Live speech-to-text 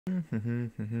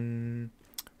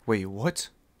Wait, what?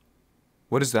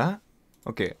 What is that?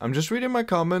 Okay, I'm just reading my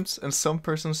comments and some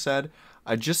person said,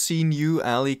 I just seen you,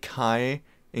 Ali, Kai,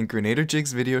 in Gernader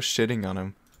Jake's video shitting on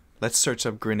him. Let's search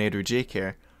up Gernader Jake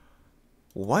here.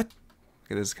 What?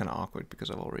 Okay, this is kind of awkward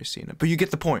because I've already seen it. But you get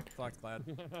the point.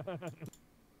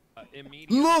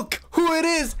 Look who it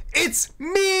is! It's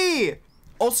me!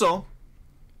 Also,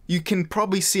 you can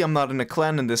probably see I'm not in a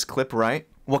clan in this clip, right?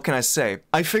 What can I say?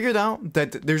 I figured out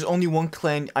that there's only one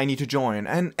clan I need to join,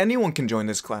 and anyone can join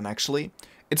this clan actually.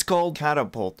 It's called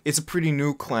Catapult. It's a pretty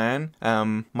new clan.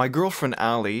 My girlfriend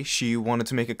Ali, she wanted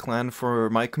to make a clan for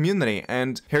my community,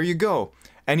 and here you go.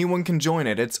 Anyone can join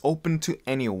it. It's open to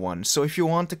anyone. So if you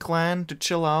want a clan to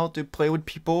chill out, to play with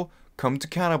people, come to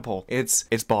Catapult. It's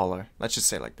baller. Let's just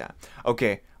say it like that.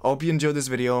 Okay, I hope you enjoyed this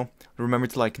video. Remember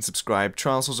to like and subscribe.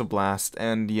 Trials was a blast,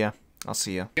 and yeah, I'll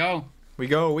see ya. Go. We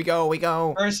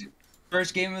go.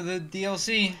 First game of the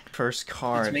DLC. First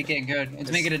card. Let's make it good.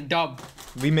 Let's make it a dub.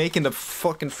 We making the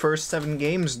fucking first 7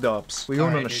 games dubs. We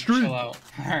going on a streak. Chill out.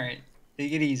 Alright.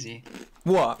 Take it easy.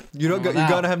 What? You don't you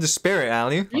gotta have the spirit,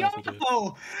 Ali. Yo!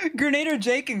 Gernader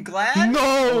Jake and Glad?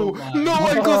 No! No,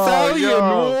 I go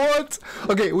Thalion! What?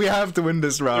 Okay, we have to win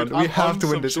this round. Dude, we have to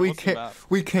win this.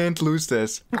 We can't lose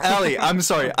this. Ali, I'm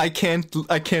sorry. I can't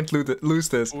lose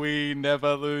this. We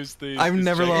never lose these. I've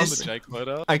never lost. Jake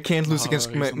murder. I can't lose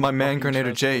against my man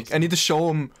Gernader Jake. I need to show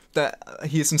him that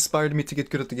he has inspired me to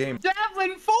get good at the game.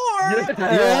 Javelin 4!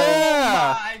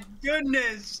 Yeah! Oh my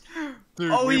goodness! Dude,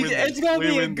 oh, it's gonna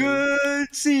be a good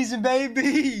season,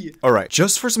 baby! Alright,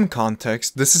 just for some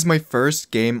context, this is my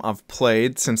first game I've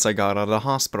played since I got out of the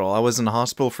hospital. I was in the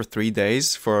hospital for 3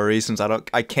 days for reasons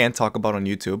I can't talk about on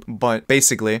YouTube. But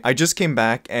basically, I just came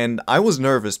back and I was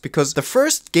nervous because the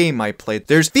first game I played,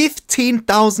 there's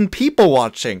 15,000 people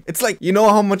watching. It's like, you know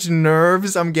how much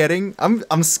nerves I'm getting?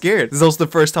 I'm scared. This is also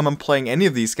the first time I'm playing any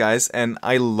of these guys and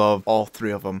I love all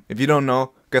 3 of them. If you don't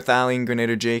know, Gothalion,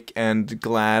 Gernader Jake, and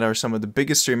Glad are some of the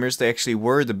biggest streamers. They actually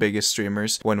were the biggest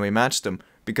streamers when we matched them,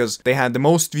 because they had the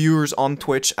most viewers on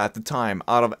Twitch at the time,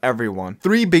 out of everyone.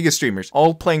 3 biggest streamers,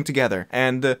 all playing together,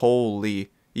 and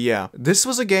holy, yeah. This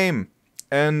was a game,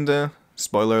 and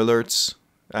spoiler alerts,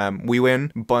 we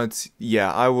win, but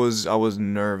yeah, I was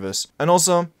nervous. And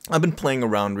also, I've been playing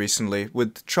around recently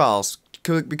with Trials,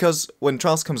 because when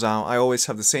Trials comes out, I always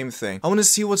have the same thing. I want to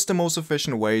see what's the most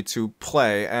efficient way to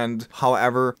play, and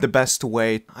however the best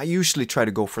way, I usually try to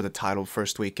go for the title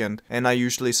first weekend, and I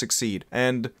usually succeed.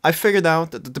 And I figured out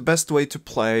that the best way to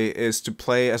play is to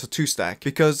play as a 2-stack,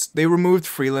 because they removed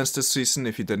freelance this season,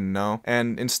 if you didn't know,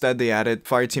 and instead they added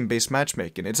fireteam-based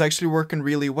matchmaking. It's actually working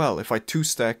really well. If I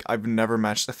 2-stack, I've never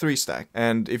matched a 3-stack,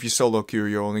 and if you solo queue,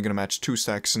 you're only gonna match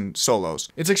 2-stacks and solos.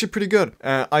 It's actually pretty good.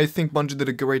 I think Bungie did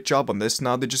a great job on this.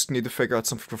 Now they just need to figure out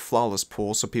something for flawless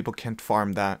pool so people can't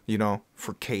farm that, you know,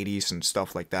 for KDs and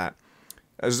stuff like that.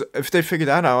 As if they figure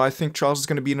that out, I think Trials is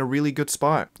going to be in a really good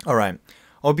spot. Alright, I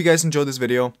hope you guys enjoyed this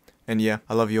video, and yeah,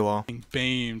 I love you all.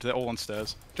 Beamed, they're all on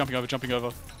stairs. Jumping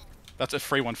over. That's a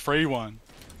free one.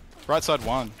 Right side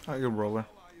 1. Oh, you're a roller.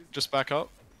 Just back up.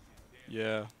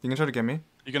 Yeah. You can try to get me.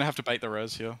 You're gonna have to bait the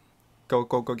res here. Go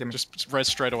get me. Just res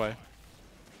straight away.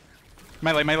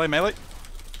 Melee.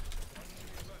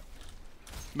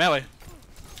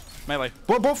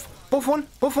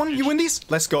 Both one, you win these?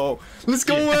 Let's go,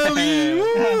 Ellie!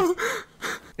 Woo!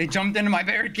 They jumped into my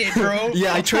barricade, bro.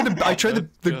 Yeah, I tried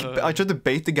to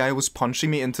bait the guy who was punching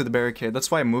me into the barricade.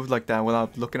 That's why I moved like that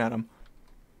without looking at him.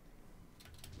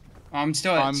 I'm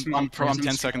still at I'm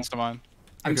 10 seconds to mine.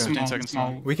 I'm okay. small, 10 seconds to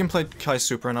mine. We can play Kai's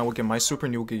super and I will get my super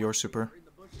and you will get your super.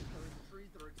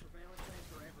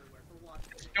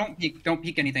 Don't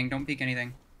peek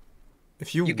anything.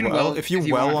 If you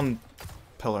well on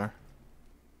pillar.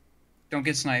 Don't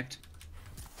get sniped.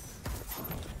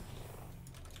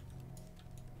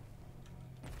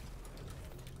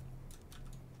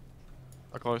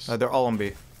 How close? They're all on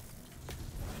B.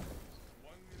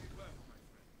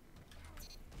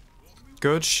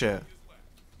 Good shit.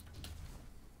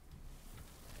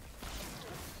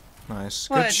 Nice.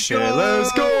 Good shit.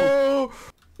 Let's go!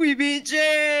 We beat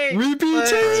Jake!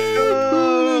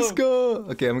 Let's go!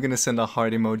 Okay, I'm gonna send a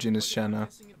heart emoji in his channel.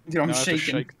 Dude, I'm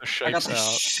shaking. I got the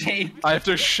shake. I have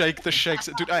to shake the shakes.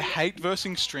 Dude, I hate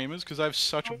versing streamers because I have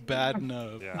such bad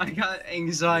nerve. Yeah. I got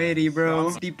anxiety,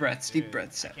 bro. Deep breaths.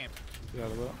 Set. Yeah,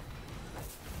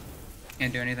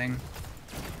 Can't do anything.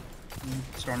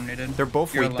 Storm needed. They're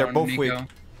both weak. They're both weak.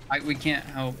 We can't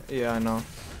help. Yeah, I know.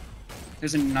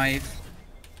 There's a knife.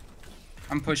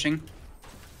 I'm pushing.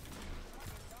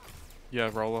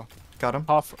 Yeah, roller. Got him.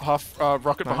 Half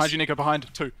rocket nice. Behind you, Nico.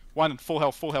 Behind 2. 1 full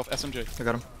health SMG. I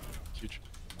got him. Huge.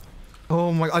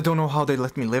 Oh my, I don't know how they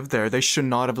let me live there. They should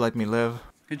not have let me live.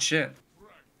 Good shit.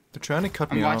 They're trying to cut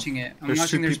I'm me off. watching it. I'm There's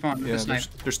watching two their peop- spawn with Yeah, the snipe.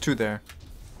 there's two there.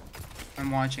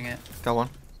 I'm watching it. Got one.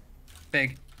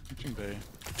 Big.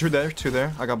 Two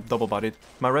there. I got double bodied.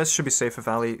 My res should be safe if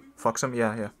Ali fucks him.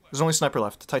 Yeah. There's only sniper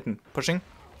left. Titan. Pushing.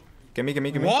 Gimme.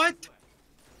 What?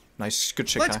 Nice. Good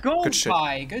shit, Let's Kai. go, Good shit.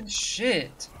 Kai. Good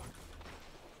shit.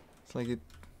 It's like it.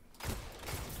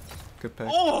 Good pick.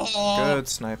 Oh! Good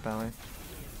snipe, Ali.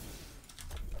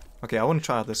 Okay, I want to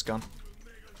try out this gun.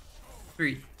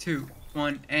 3, 2,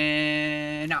 1,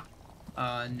 and now.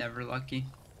 Never lucky.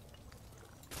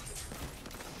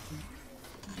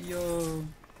 Yo.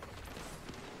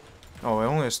 Oh, it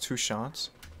only has 2 shots.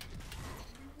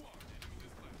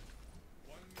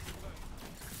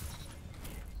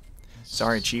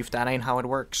 Sorry, Chief, that ain't how it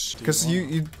works. Because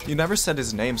you never said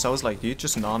his name, so I was like, do you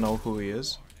just not know who he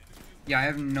is? Yeah, I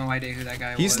have no idea who that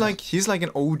guy was. He's like an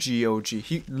OG.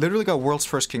 He literally got world's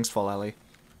first King's Fall alley.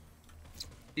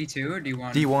 D2 or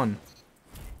D1? D1.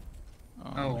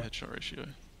 Oh. Headshot ratio.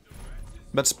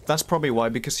 That's probably why,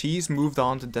 because he's moved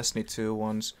on to Destiny 2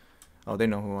 once. Oh, they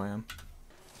know who I am.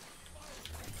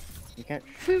 You can't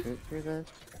shoot through this.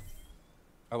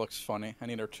 That looks funny. I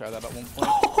need to try that at one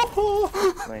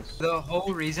point. Nice. The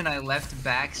whole reason I left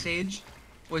Backstage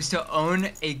was to own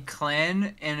a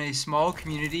clan and a small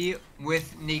community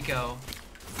with Nico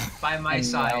by my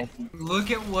side.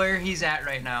 Look at where he's at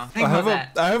right now. Think about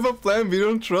that. I have a plan, but you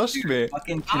don't trust me.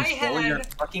 Fucking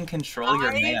control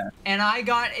your man. And I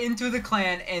got into the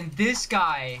clan, and this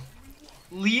guy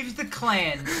leaves the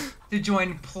clan to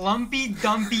join Plumpy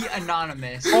Dumpy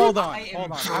Anonymous. Hold on.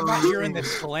 I'm not hearing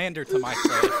this slander to my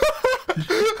face.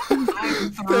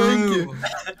 I'm through.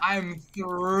 I'm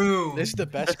through. This is the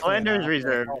best. The slander is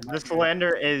reserved. The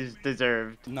slander is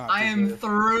deserved. I am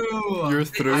through. You're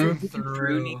through? I'm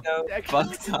through. Nico.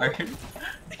 Fuck's hard.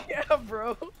 Yeah,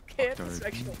 bro. Can't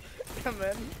sexual. Yeah,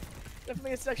 man.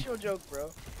 Definitely a sexual joke,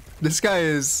 bro. This guy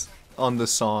is on the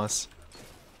sauce.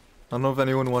 I don't know if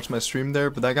anyone watched my stream there,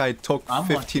 but that guy took I'm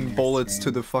 15 bullets to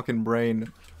the fucking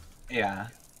brain. Yeah.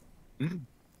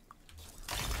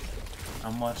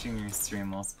 I'm watching your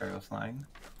stream while Sparrow flying.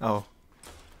 Oh.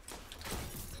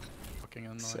 Fucking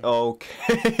annoying.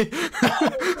 Okay.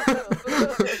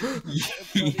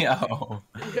 Yo.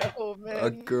 Yo, man. A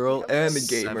girl and a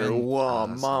gamer. 7,000. Wow,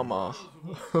 mama.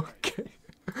 Okay.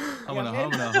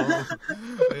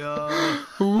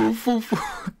 Oof, oof.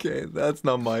 Okay, that's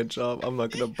not my job. I'm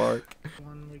not gonna bark.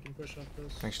 We can push up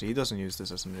this. Actually, he doesn't use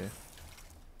this SMG.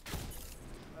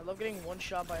 I love getting one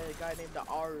shot by a guy named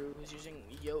Aru who's using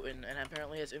Jotun and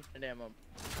apparently has infinite ammo.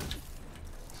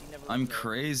 He never I'm loses it.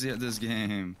 crazy at this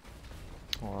game.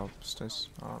 Oh, upstairs.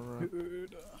 Alright.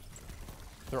 Dude.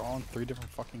 They're on 3 different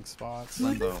fucking spots.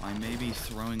 Limbo, I may be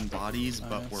throwing bodies,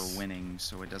 but Nice. we're winning,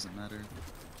 so it doesn't matter.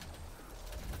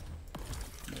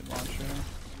 Mid launcher.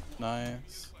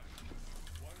 Nice.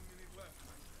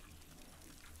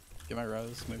 Get my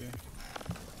res, maybe.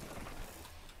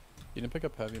 You didn't pick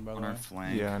up heavy, by the On way. our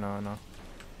flank. Yeah, I know.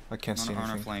 I can't see On our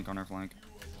anything. flank.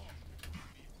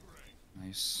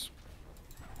 Nice.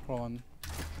 Hold on.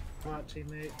 Hot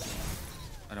teammate.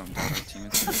 I don't doubt our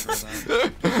teammates can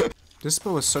throw that. This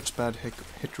bow is such bad hit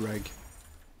reg.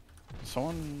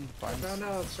 Someone I finds... found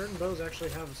out certain bows actually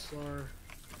have slower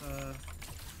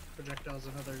projectiles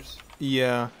than others.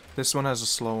 Yeah, this one has a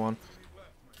slow one.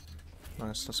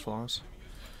 Nice, that's flawless.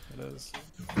 It is.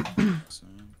 So,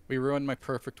 We ruined my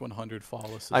perfect 100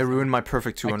 flawless. I ruined my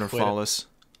perfect 200 quit. flawless.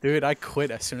 Dude, I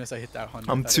quit as soon as I hit that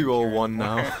 100. I'm 201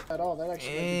 now. At all, that actually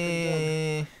might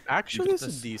be pretty Actually, You this got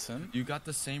is this- decent. you got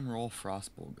the same roll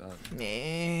Frostbolt got.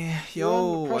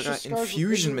 Yo, I Precious got Scars with infusion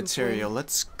Vision material.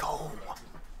 Let's go.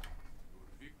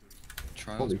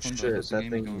 Trials Holy Punch, shit, how's the that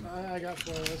game thing- going? good. I got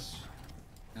flawless.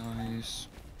 Nice.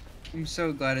 I'm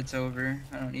so glad it's over.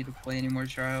 I don't need to play any more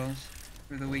trials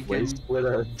for the weekend. Waste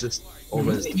Twitter just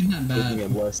almost It wasn't even that looking bad.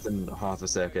 in less than half a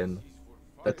second.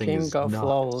 That thing is got not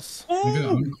flawless.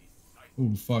 Oh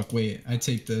fuck! Wait, I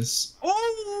take this.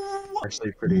 Oh!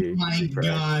 actually pretty. Oh my pretty fresh.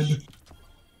 god!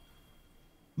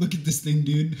 Look at this thing,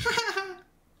 dude.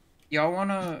 Y'all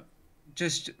wanna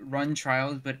just run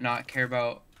trials but not care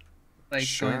about like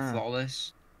Sure. going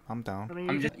flawless? I'm down.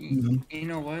 I'm just you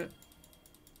know what?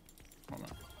 Hold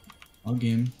on. I'll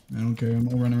game. I don't care. I'm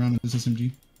gonna run around with this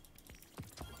SMG.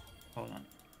 Hold on.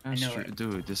 I know it.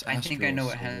 Dude, this I think I know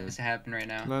what Astral's has to happen right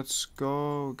now. Let's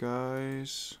go,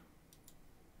 guys.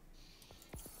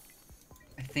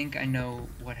 I think I know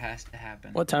what has to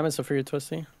happen. What time is it for you,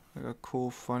 Twisty? I got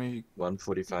cool, funny.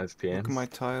 1:45 Look p.m. at my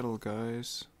title,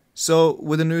 guys. So,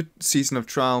 with the new season of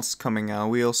Trials coming out,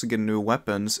 we also get new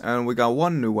weapons, and we got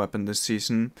one new weapon this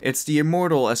season. It's the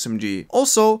Immortal SMG.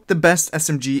 Also, the best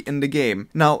SMG in the game.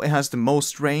 Now, it has the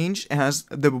most range, it has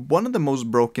one of the most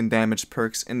broken damage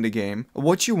perks in the game.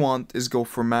 What you want is go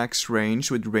for max range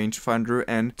with rangefinder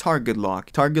and target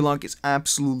lock. Target lock is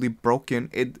absolutely broken.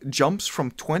 It jumps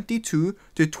from 22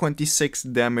 to 26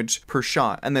 damage per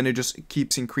shot, and then it just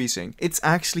keeps increasing. It's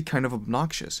actually kind of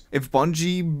obnoxious. If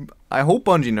Bungie... I hope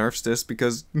Bungie nerfs this,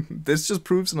 because this just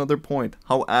proves another point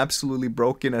how absolutely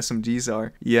broken SMGs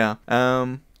are. Yeah,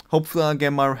 hopefully I'll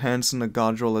get my hands on a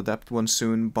God Roll Adept one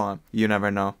soon, but you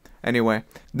never know. Anyway,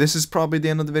 this is probably the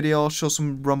end of the video. I'll show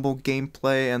some Rumble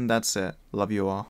gameplay, and that's it. Love you all.